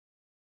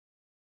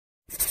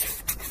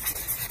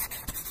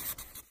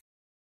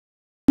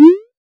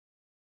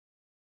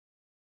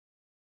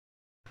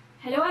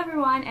Hello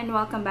everyone and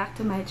welcome back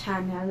to my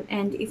channel.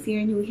 And if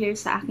you're new here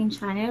sa aking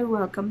channel,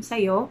 welcome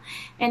sa'yo.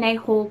 And I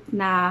hope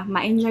na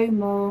ma-enjoy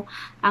mo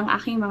ang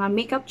aking mga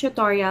makeup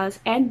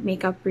tutorials and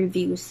makeup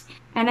reviews.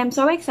 And I'm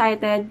so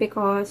excited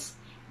because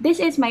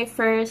this is my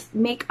first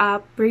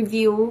makeup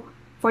review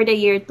for the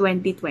year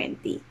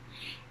 2020.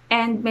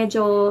 And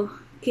medyo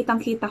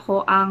kitang-kita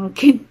ko ang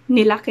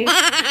nilaki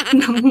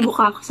ng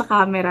mukha ko sa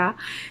camera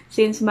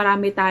since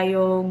marami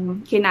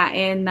tayong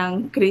kinain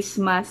ng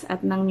Christmas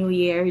at ng New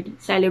Year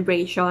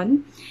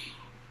celebration.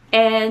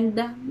 And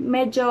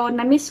medyo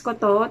na-miss ko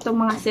itong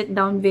mga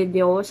sit-down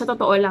video. Sa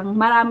totoo lang,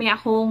 marami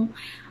akong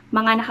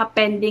mga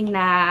nakapending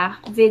na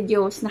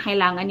videos na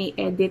kailangan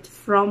i-edit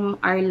from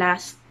our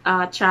last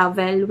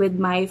travel with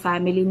my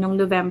family nung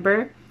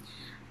November.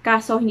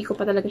 Kaso hindi ko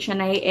pa talaga siya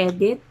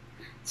na-edit.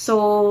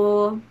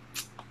 So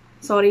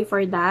sorry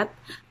for that.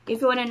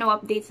 If you want to know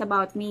updates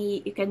about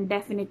me, you can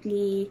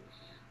definitely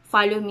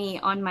follow me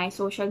on my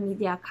social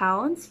media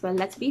accounts. Well,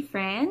 let's be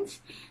friends.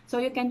 So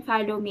you can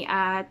follow me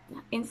at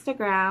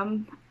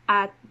Instagram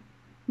at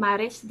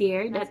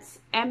marisdear.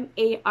 That's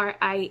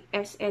MARISSEDEAR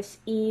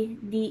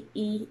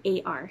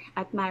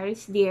at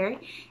marisdear.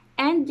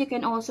 And you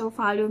can also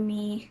follow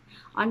me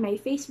on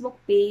my Facebook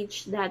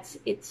page. That's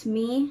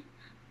It'sMe,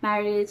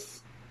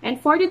 Maris. And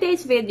for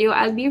today's video,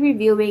 I'll be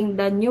reviewing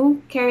the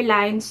new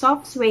Careline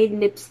Soft Suede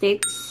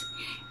lipsticks.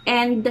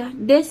 And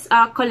this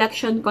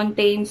collection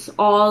contains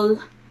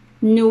all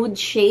nude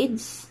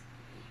shades.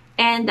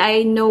 And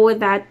I know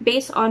that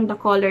based on the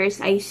colors,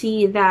 I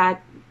see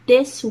that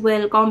this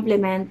will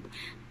complement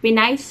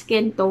Pinay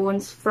skin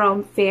tones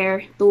from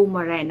fair to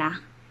morena.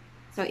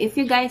 So if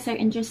you guys are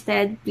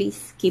interested,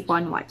 please keep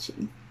on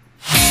watching.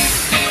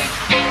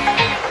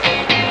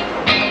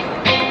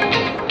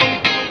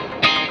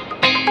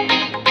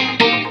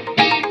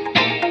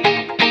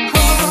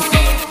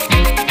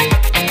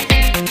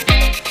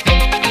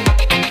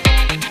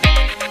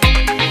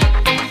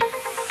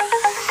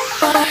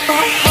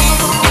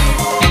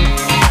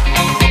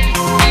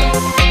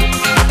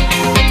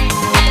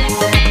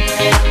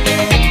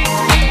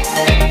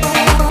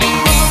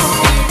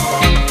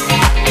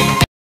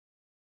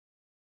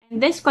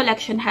 This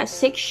collection has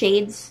 6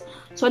 shades.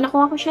 So,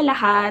 nakuha ko siya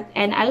lahat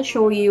and I'll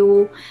show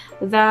you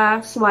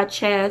the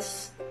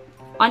swatches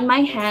on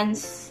my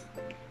hands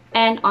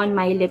and on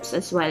my lips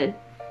as well.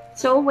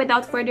 So,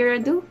 without further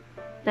ado,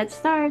 let's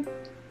start.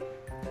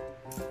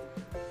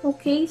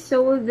 Okay,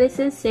 so this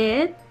is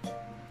it.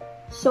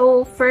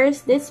 So,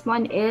 first, this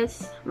one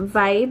is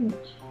Vibe.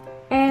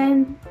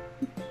 And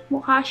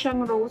mukha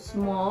siyang rose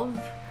mauve.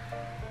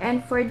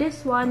 And for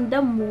this one,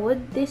 the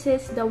Mood, this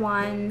is the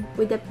one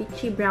with the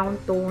peachy brown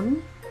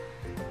tone.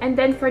 And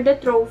then for the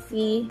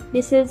Trophy,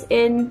 this is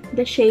in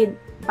the shade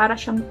para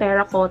siyang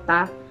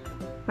terracotta,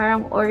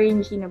 parang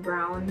orangey na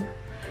brown.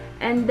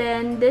 And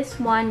then this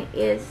one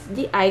is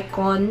the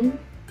Icon.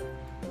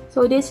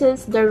 So this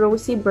is the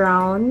rosy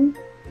brown.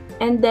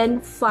 And then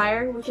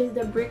Fire, which is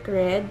the brick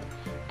red.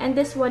 And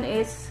this one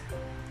is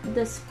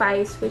the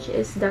Spice, which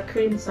is the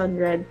crimson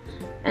red.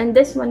 And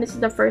this one is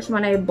the first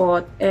one I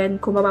bought.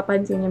 And kung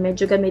mapapansin nyo,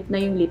 medyo gamit na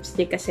yung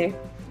lipstick kasi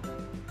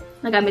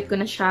nagamit ko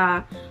na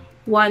siya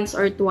once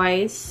or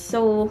twice.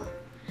 So,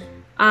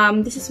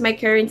 this is my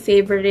current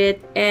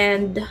favorite.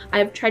 And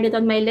I've tried it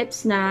on my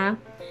lips na.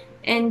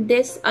 And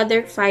this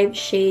other 5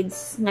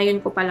 shades, ngayon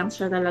ko pa lang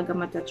siya talaga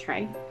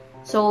matatry.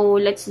 So,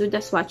 let's do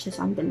the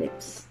swatches on the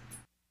lips.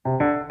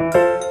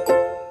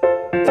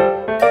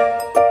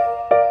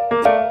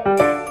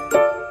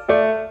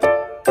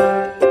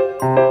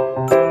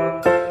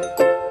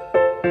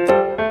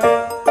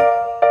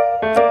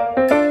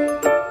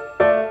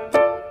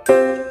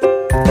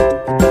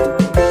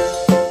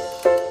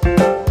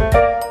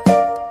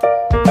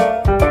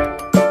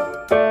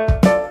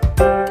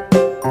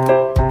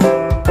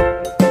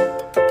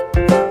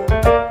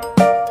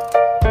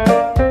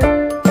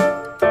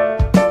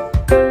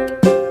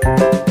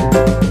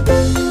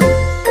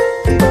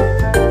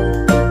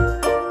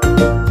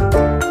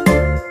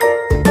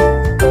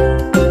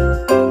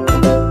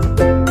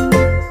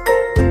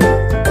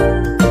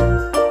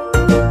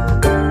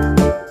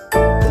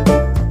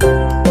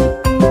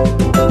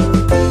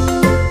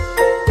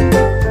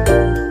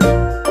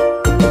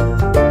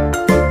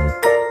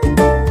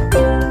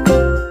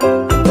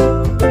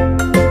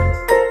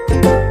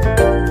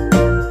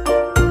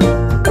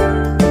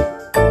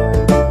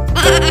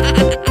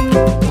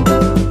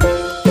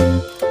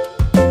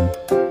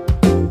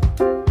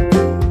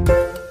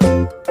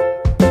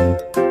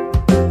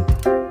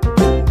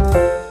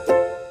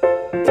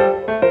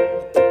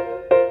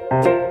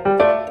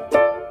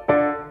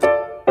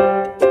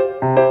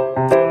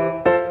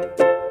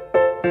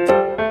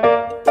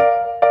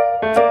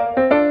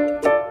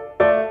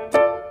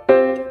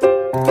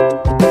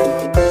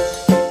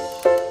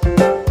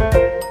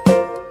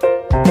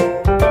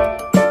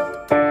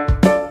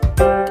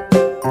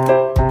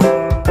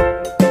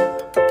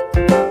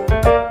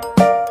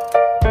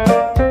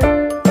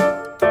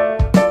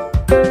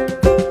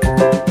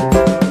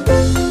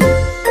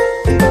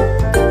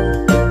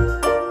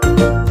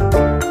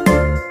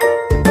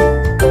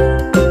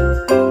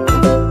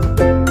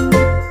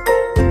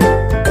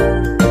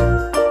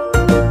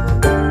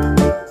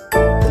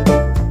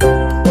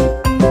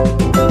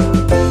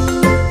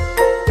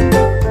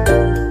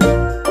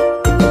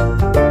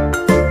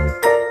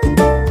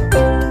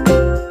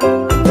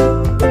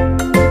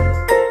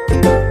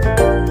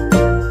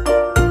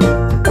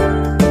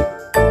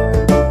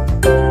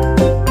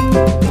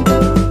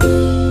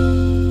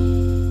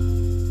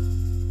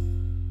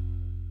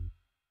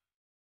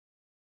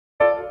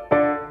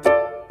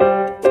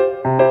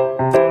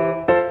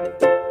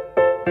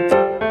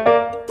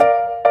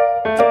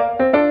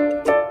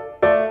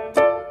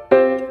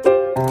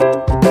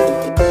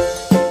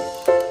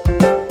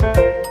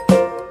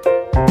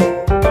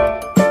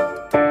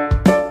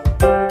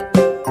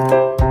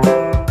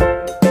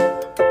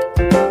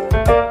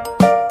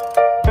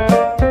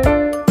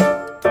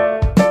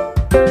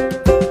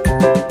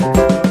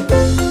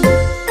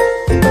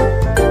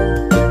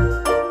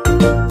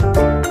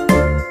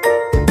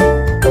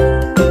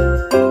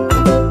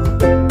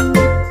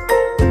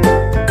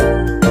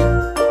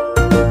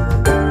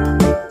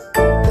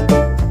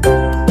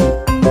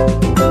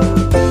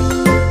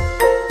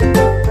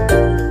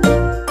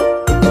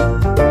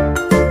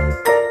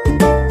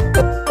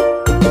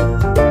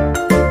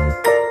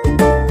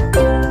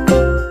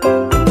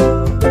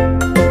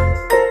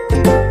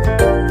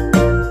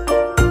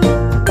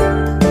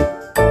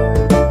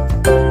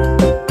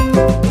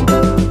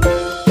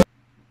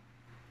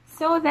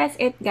 So that's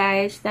it,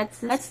 guys.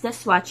 That's the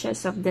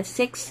swatches of the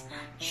 6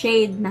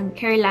 shade ng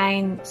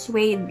Careline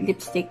Suede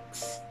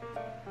lipsticks.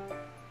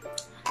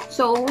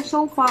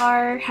 So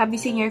far, have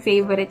you seen your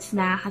favorites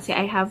na? Kasi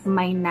I have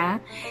mine na.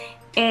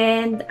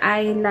 And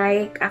I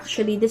like,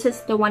 actually, this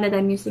is the one that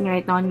I'm using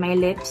right now on my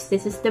lips.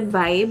 This is the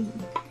Vibe.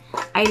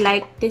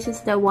 This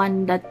is the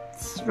one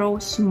that's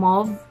rose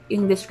mauve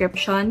in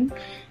description.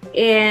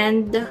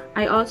 And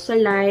I also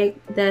like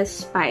the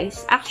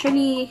Spice.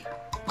 Actually,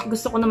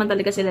 gusto ko naman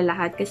talaga sila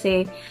lahat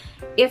kasi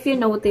if you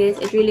notice,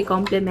 it really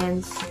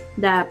complements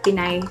the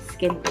Pinay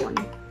skin tone.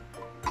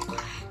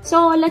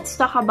 So, let's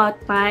talk about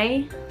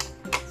my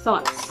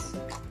thoughts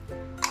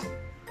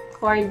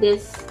for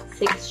this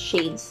 6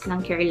 shades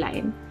ng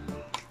Careline.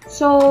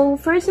 So,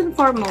 first and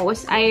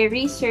foremost, I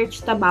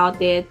researched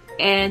about it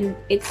and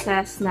it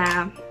says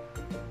na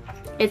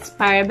it's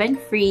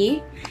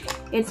paraben-free,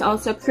 it's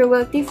also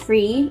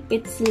cruelty-free,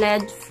 it's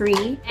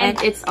lead-free, and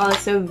it's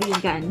also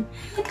vegan.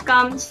 It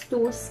comes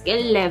to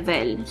skill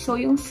level. So,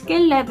 yung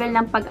skill level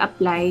ng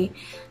pag-apply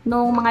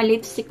ng mga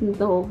lipstick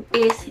nito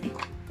is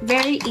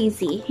very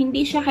easy.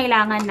 Hindi siya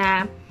kailangan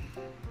na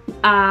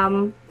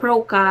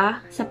pro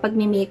ka sa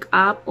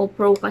pag-makeup o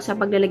pro ka sa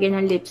paglalagay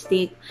ng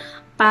lipstick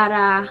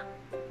para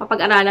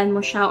mapag-aralan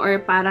mo siya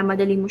or para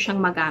madali mo siyang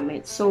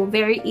magamit. So,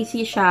 very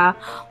easy siya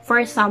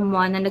for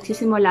someone na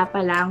nagsisimula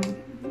pa lang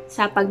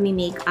sa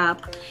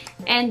pag-makeup.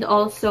 And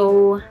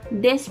also,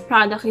 this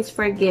product is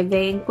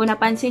forgiving. Kung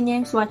napansin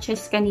niyo yung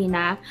swatches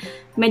kanina,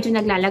 medyo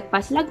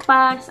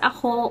naglalagpas-lagpas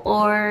ako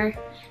or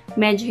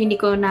medyo hindi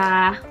ko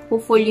na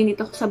full yun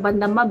dito sa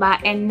bandang baba.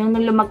 And nung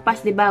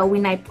lumagpas, diba,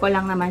 winipe ko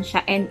lang naman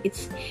siya. And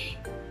it's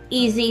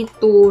easy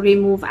to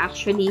remove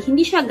actually.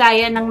 Hindi siya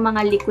gaya ng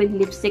mga liquid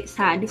lipsticks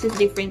ha. This is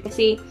different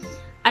kasi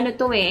ano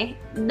to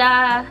the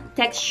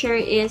texture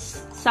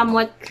is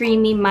somewhat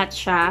creamy matte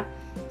siya.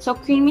 So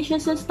creamy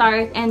siya sa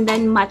start and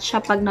then matte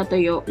siya pag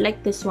natuyo. Like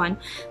this one.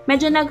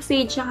 Medyo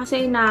nag-fade siya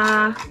kasi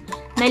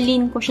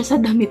na-lean ko siya sa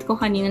damit ko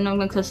kanina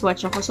nung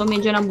nagsaswatch ako. So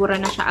medyo nabura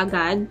na siya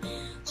agad.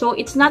 So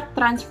it's not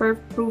transfer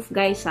proof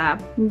guys ha.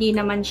 Hindi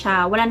naman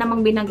siya, wala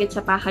namang binanggit sa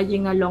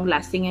packaging na long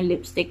lasting yung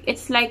lipstick.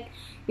 It's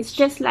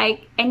just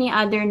like any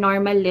other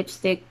normal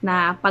lipstick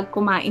na pag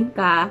kumain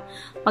ka,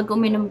 pag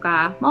uminom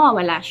ka,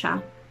 mawawala siya.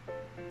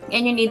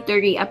 And you need to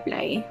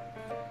reapply.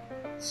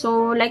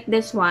 So, like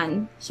this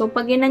one. So,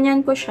 pag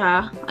ginanyan ko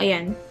siya,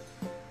 ayan,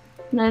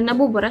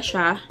 nabubura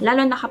siya.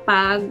 Lalo na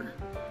kapag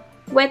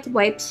wet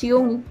wipes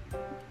yung,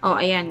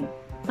 ayan,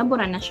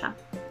 nabura na siya.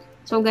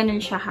 So,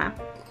 ganun siya ha.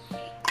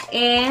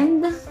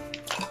 And,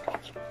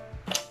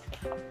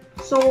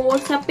 so,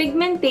 sa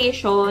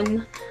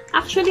pigmentation,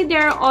 actually,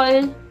 they're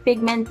all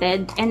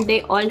pigmented and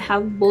they all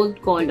have bold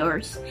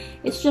colors.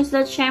 It's just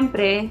that,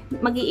 syempre,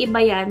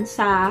 mag-iiba yan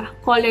sa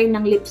color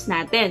ng lips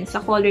natin, sa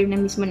color na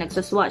mismo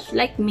nagsaswatch.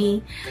 Like me,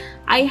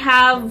 I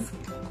have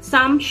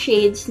some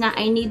shades na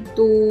I need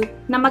to,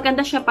 na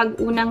maganda siya pag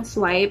unang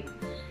swipe,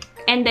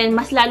 and then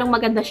mas lalong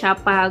maganda siya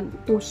pag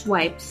 2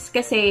 swipes.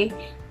 Kasi,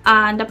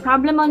 the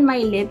problem on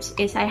my lips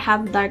is I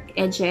have dark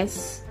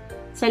edges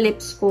sa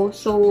lips ko.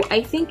 So,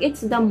 I think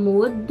it's the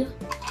mood.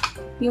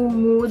 Yung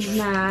mood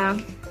na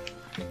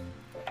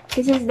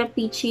this is the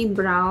peachy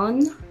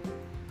brown.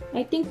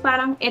 I think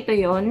parang ito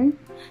yon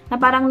na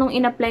parang nung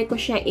in-apply ko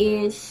siya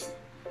is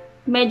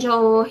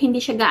medyo hindi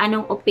siya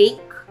gaanong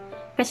opaque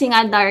kasi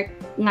nga dark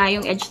nga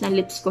yung edge ng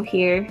lips ko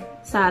here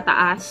sa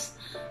taas.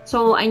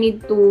 So, I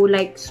need to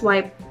like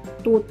swipe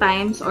 2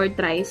 times or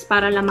thrice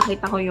para lang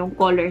makita ko yung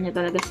color niya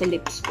talaga sa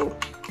lips ko.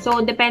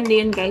 So, depende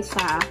yun guys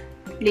sa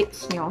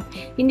lips nyo.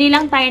 Hindi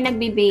lang tayo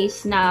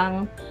nagbe-base ng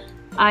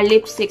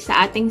lipstick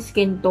sa ating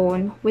skin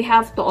tone, we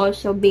have to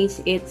also base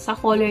it sa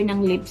color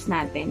ng lips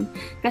natin.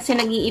 Kasi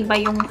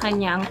nag-iiba yung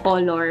kanyang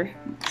color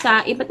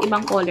sa iba't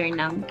ibang color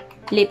ng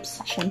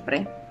lips,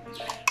 syempre.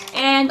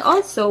 And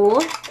also,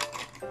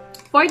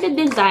 for the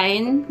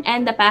design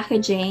and the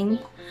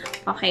packaging,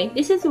 okay,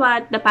 this is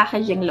what the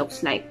packaging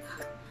looks like.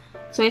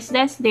 So, it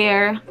says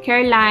there,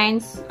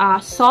 Careline's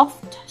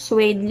soft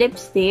suede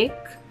lipstick.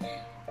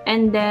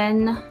 And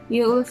then,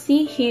 you will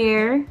see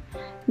here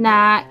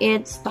na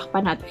it's,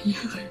 takpan natin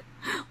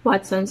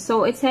Watson.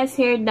 So, it says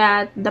here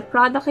that the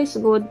product is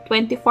good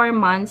 24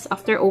 months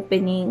after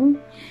opening.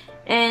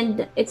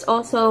 And it's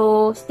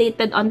also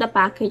stated on the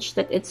package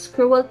that it's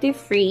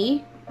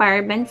cruelty-free,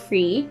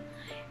 paraben-free.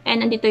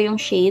 And nandito yung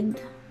shade,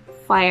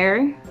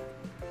 Fire.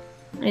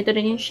 Nandito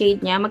rin yung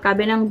shade niya,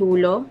 magkabilang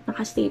dulo.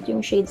 Nakastate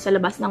yung shade sa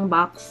labas ng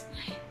box.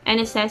 And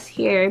it says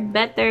here,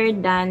 better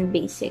than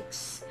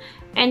basics.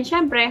 And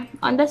syempre,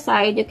 on the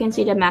side, you can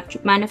see the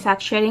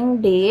manufacturing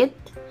date,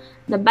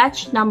 the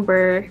batch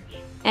number,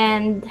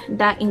 and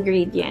the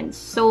ingredients.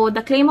 So,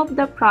 the claim of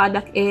the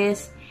product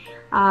is,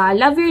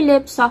 love your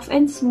lips soft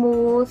and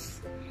smooth.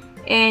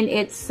 And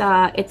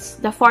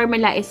the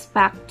formula is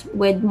packed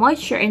with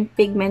moisture and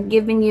pigment,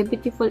 giving you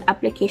beautiful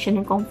application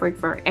and comfort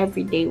for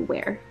everyday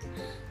wear.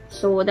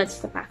 So, that's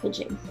the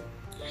packaging.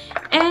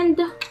 And,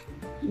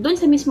 dun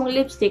sa mismong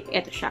lipstick,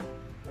 eto siya.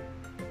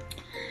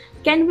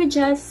 Can we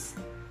just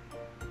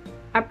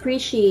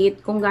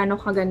appreciate kung gaano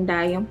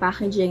kaganda yung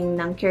packaging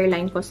ng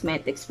Careline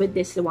Cosmetics with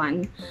this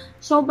one?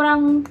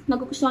 Sobrang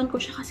nagugustuhan ko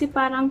siya kasi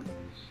parang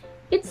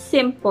it's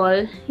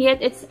simple, yet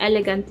it's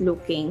elegant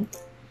looking.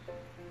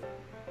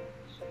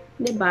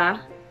 Diba?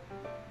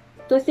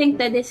 To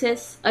think that this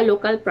is a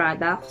local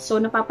product.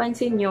 So,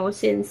 napapansin nyo,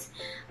 since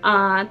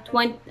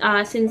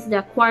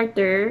the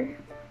quarter,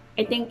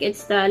 I think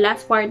it's the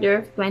last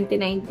quarter of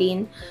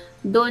 2019,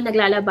 doon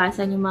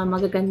naglalabasan yung mga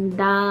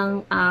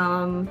magagandang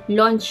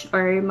launch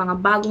or mga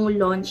bagong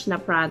launch na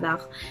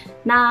product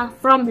na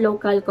from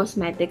local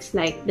cosmetics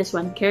like this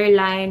one,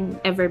 Careline,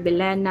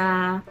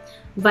 Everbelena,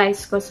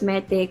 Vice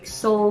Cosmetics.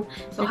 So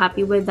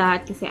happy with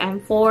that kasi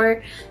I'm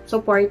for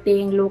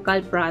supporting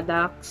local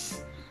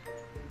products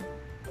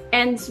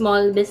and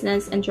small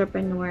business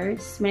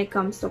entrepreneurs when it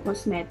comes to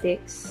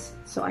cosmetics.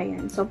 So,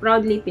 ayan. So,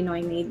 proudly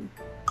Pinoy made.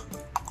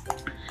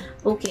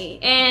 Okay.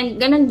 And,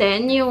 ganun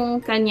din,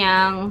 yung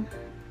kanyang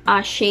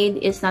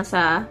shade is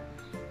nasa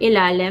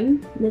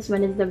ilalim. This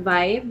one is the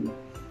Vibe.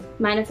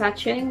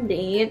 Manufacturing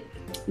date.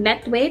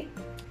 Net weight.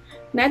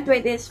 Net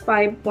weight is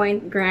 5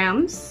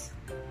 grams.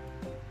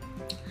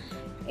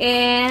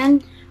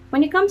 And,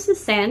 when it comes to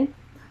scent,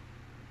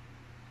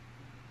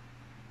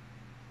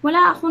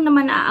 wala akong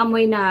naman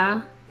naaamoy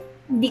na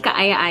hindi ka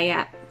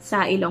aya-aya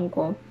sa ilong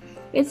ko.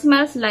 It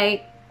smells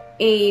like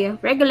a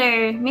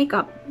regular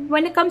makeup.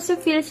 When it comes to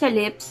feel sa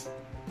lips,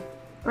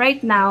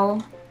 right now,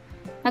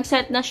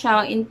 nag-set na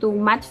siya into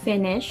matte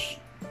finish.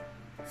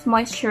 It's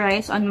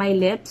moisturized on my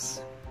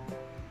lips.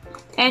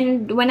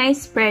 And when I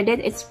spread it,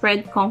 it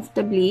spread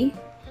comfortably.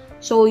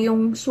 So,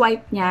 yung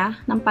swipe niya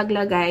ng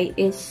paglagay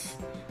is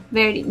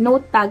no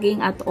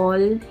tagging at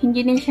all.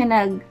 Hindi din siya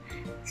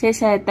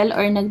nag-settle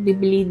or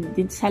nag-bleed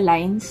sa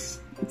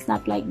lines. It's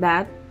not like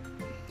that.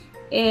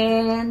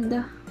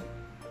 And,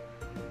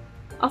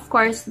 of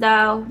course,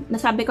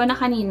 nasabi ko na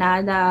kanina,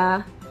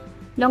 the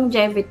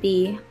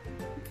longevity,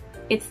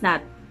 it's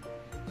not.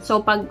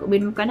 So, pag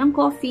uminom ka ng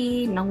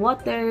coffee, ng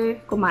water,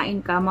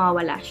 kumain ka,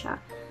 mawawala siya.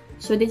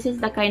 So, this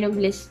is the kind of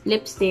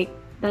lipstick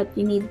that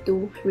you need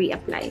to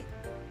reapply.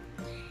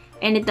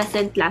 And it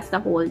doesn't last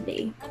the whole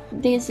day.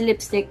 This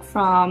lipstick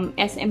from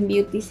SM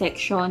Beauty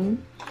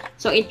section.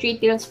 So, it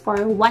retails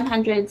for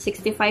 165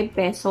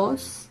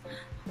 pesos.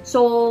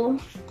 So,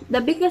 the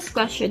biggest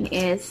question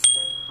is,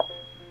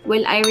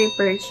 will I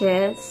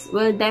repurchase?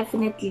 Well,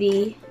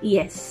 definitely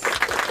yes.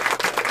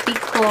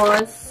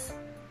 Because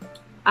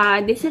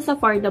this is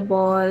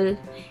affordable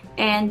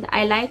and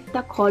I like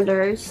the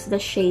colors, the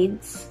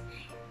shades.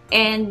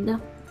 And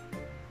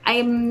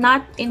I'm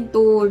not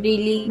into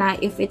really na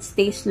if it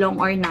stays long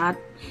or not.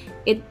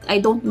 I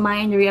don't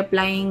mind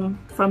reapplying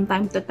from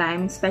time to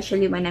time,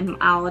 especially when I'm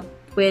out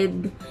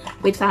with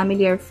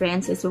family or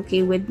friends. It's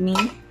okay with me.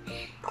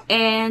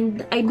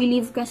 And I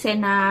believe kasi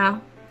na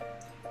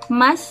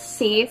mas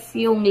safe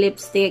yung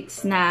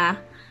lipsticks na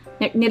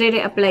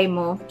nire-reapply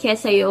mo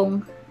kesa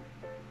yung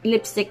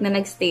lipstick na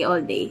nagstay all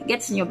day.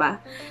 Gets nyo ba?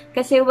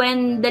 Kasi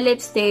when the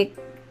lipstick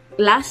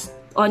lasts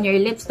on your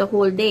lips the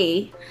whole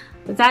day,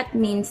 that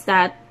means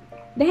that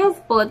they have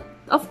put,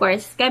 of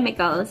course,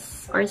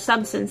 chemicals or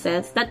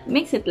substances that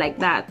makes it like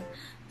that.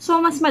 So,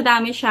 mas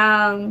madami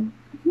siyang,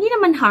 hindi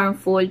naman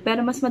harmful,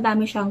 pero mas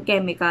madami siyang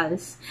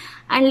chemicals.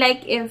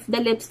 Unlike if the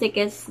lipstick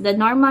is the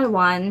normal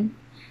one,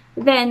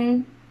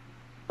 then,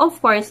 of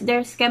course,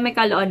 there's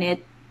chemical on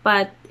it,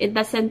 but it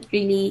doesn't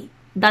really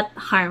that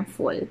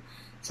harmful.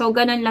 So,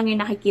 ganun lang yung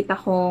nakikita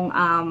kong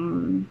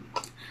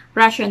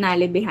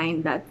rationale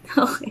behind that.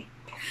 Okay.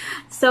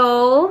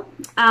 So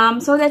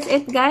that's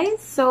it,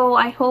 guys. So,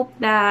 I hope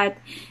that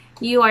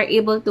you are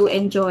able to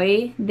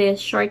enjoy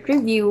this short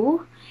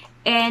review.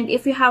 And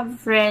if you have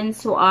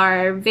friends who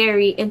are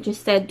very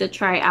interested to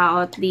try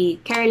out the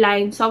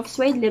Careline Soft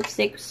Suede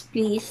lipsticks,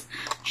 please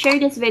share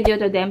this video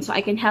to them so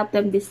I can help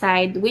them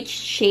decide which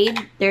shade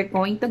they're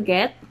going to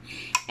get.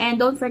 And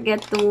don't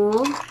forget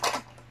to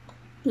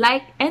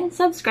like and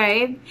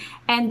subscribe.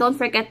 And don't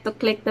forget to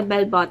click the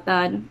bell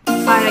button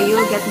para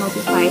you'll get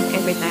notified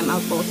every time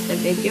I'll post a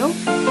video.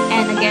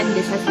 And again,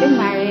 this has been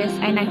Maris,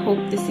 and I hope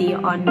to see you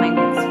on my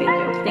next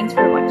video. Thanks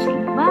for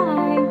watching.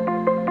 Bye!